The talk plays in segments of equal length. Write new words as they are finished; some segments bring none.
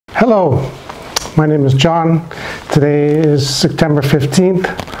Hello, my name is John. Today is September 15th,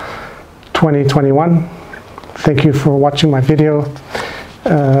 2021. Thank you for watching my video.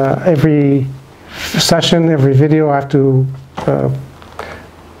 Every session, every video, I have to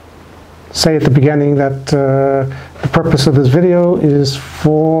say at the beginning that the purpose of this video is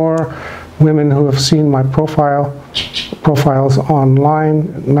for women who have seen my profiles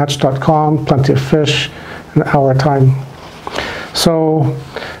online, Match.com, Plenty of Fish, and Our Time. So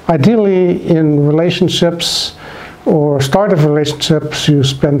ideally in relationships or start of relationships, you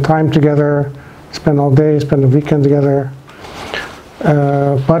spend time together, spend all day, spend the weekend together.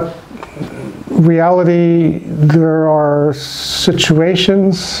 But reality, there are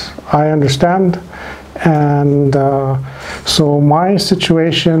situations, I understand, and so my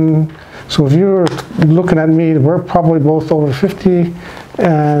situation, so if you're looking at me, we're probably both over 50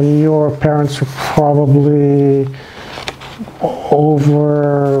 and your parents are probably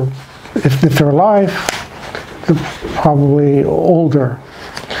over, if they're alive, they're probably older.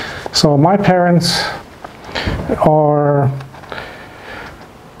 So my parents are,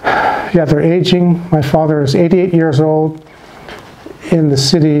 they're aging. My father is 88 years old in the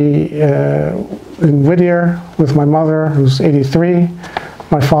city in Whittier with my mother, who's 83.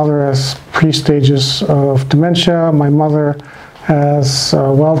 My father has pre-stages of dementia. My mother has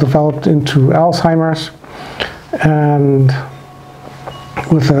well developed into Alzheimer's, and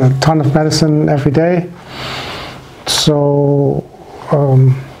with a ton of medicine every day. So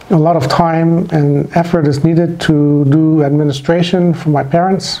a lot of time and effort is needed to do administration for my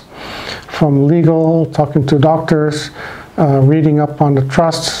parents, from legal, talking to doctors, reading up on the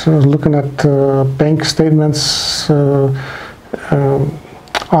trusts, looking at bank statements,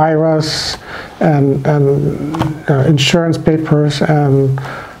 IRAs, and insurance papers, and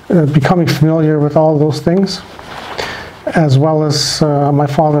becoming familiar with all those things. As well as my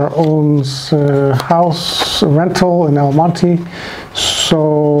father owns a house rental in El Monte,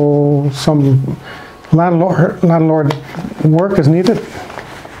 so some landlord work is needed.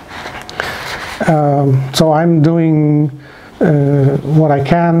 So I'm doing what I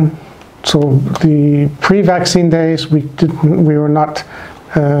can. So the pre-vaccine days, we were not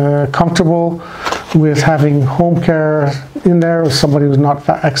comfortable with having home care in there with somebody who's not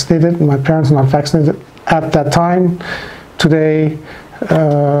vaccinated. My parents are not vaccinated at that time. Today,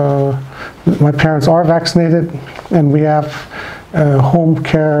 my parents are vaccinated, and we have a home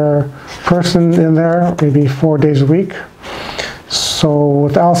care person in there, maybe 4 days a week. So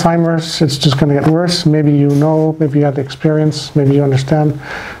with Alzheimer's, it's just going to get worse. Maybe you know, maybe you had the experience, maybe you understand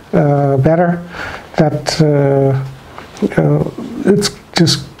better that it's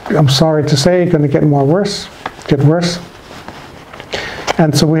just, I'm sorry to say, going to get worse.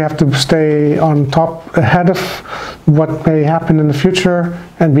 And so we have to stay on top, ahead of what may happen in the future,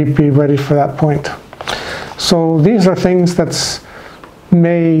 and be ready for that point. So these are things that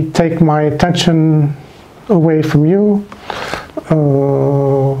may take my attention away from you.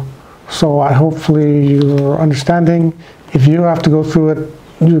 So hopefully you're understanding. If you have to go through it,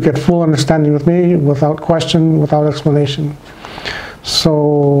 you get full understanding with me, without question, without explanation.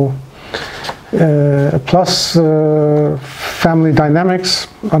 So plus family dynamics,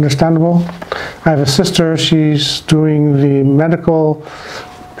 understandable. I have a sister, she's doing the medical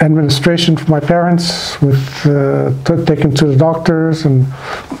administration for my parents, with taking to the doctors and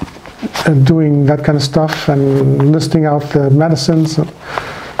doing that kind of stuff, and listing out the medicines,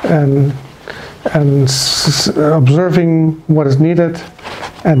 and observing what is needed,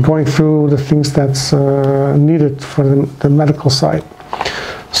 and going through the things that's needed for the medical side.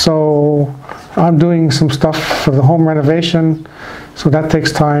 So I'm doing some stuff for the home renovation, so that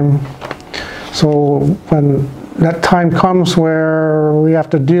takes time. So when that time comes where we have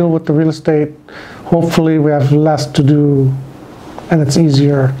to deal with the real estate, hopefully we have less to do and it's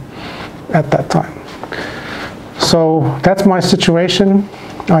easier at that time. So that's my situation.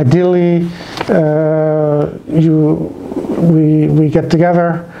 Ideally, we get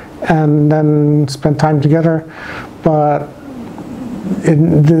together and then spend time together, but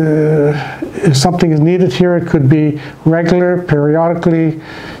if something is needed here, it could be regular, periodically,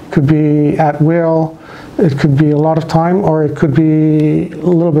 it could be at will, it could be a lot of time, or it could be a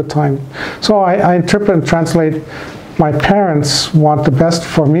little bit of time. So I interpret and translate. My parents want the best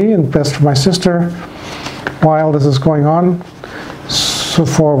for me and best for my sister while this is going on. So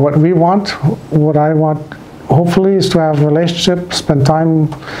for what we want, what I want, hopefully, is to have a relationship, spend time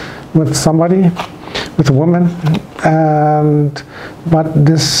with somebody, with a woman, but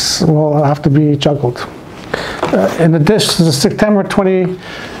this will have to be juggled. In addition, September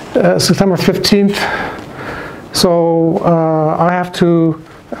 15th, so I have to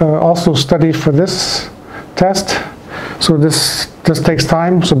also study for this test. So this takes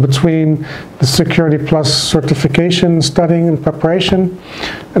time. So between the Security Plus certification, studying and preparation,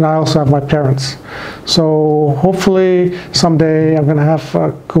 and I also have my parents. So hopefully someday I'm going to have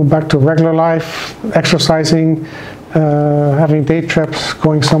go back to regular life, exercising, having day trips,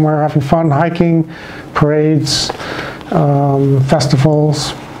 going somewhere, having fun, hiking, parades,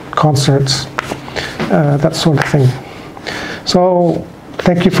 festivals, concerts, that sort of thing. So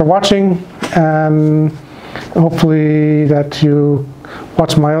thank you for watching, and hopefully that you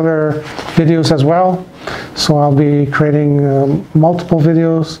watch my other videos as well. So I'll be creating multiple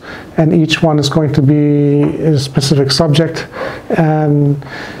videos, and each one is going to be a specific subject. And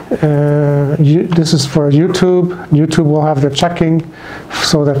this is for YouTube. YouTube will have their checking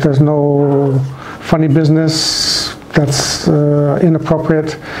so that there's no funny business that's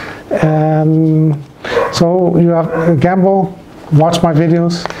inappropriate. And so you have gamble, watch my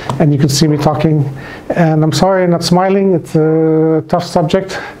videos, and you can see me talking. And I'm sorry I'm not smiling, it's a tough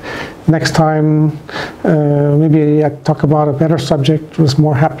subject. Next time, maybe I talk about a better subject with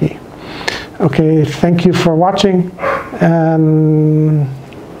more happy. Okay, thank you for watching, and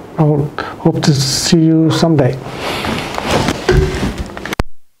I'll hope to see you someday.